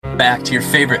back to your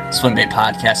favorite swim bait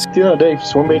podcast. At the end of the day,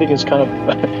 swim baiting is kind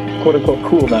of quote unquote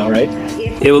cool now, right?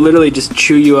 It will literally just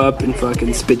chew you up and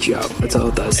fucking spit you out. That's all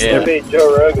it does. Yeah.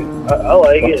 Joe Rogan. I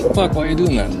like it. Fuck, why are you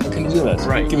doing that? How can you do that?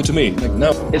 Right. Give it to me. Like,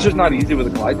 no. It's just not easy with a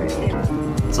glide bait.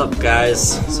 What's up, guys?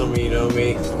 Some of you know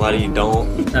me, a lot of you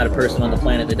don't. Not a person on the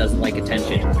planet that doesn't like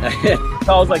attention. I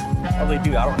was like,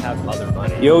 dude, I don't have other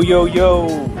money. Yo,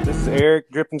 this is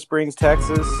Eric, Dripping Springs,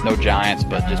 Texas. No giants,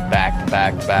 but just back to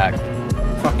back to back.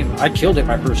 Fucking, I killed it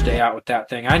my first day out with that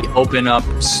thing. I open up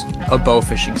a bow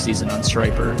fishing season on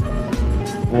Striper.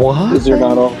 What? Is there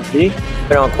not all me? They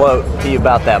don't quote you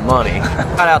about that money.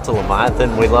 Shout out to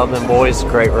Leviathan. We love them boys.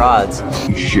 Great rods.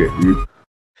 Shit, dude.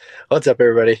 What's up,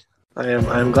 everybody?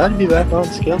 I'm glad to be back on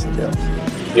Scales and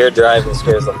Tails. Your driving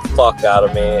scares the fuck out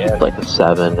of me. And like a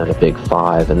 7 and a big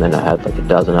 5, and then I had like a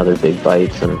dozen other big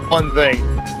bites. And one thing,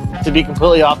 to be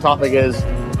completely off topic, is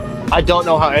I don't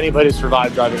know how anybody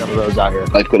survived driving on the roads out here.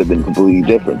 I could have been completely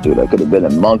different, dude. I could have been a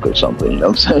monk or something, you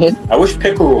know what I'm saying? I wish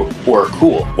pickerel were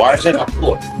cool. Why is it not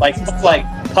cool? Like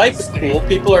pike is cool.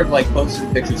 People are like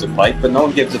posting pictures of pike, but no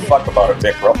one gives a fuck about a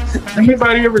pickerel.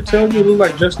 Anybody ever tell you you look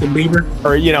like Justin Bieber?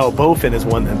 Or, bowfin is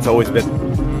one that's always been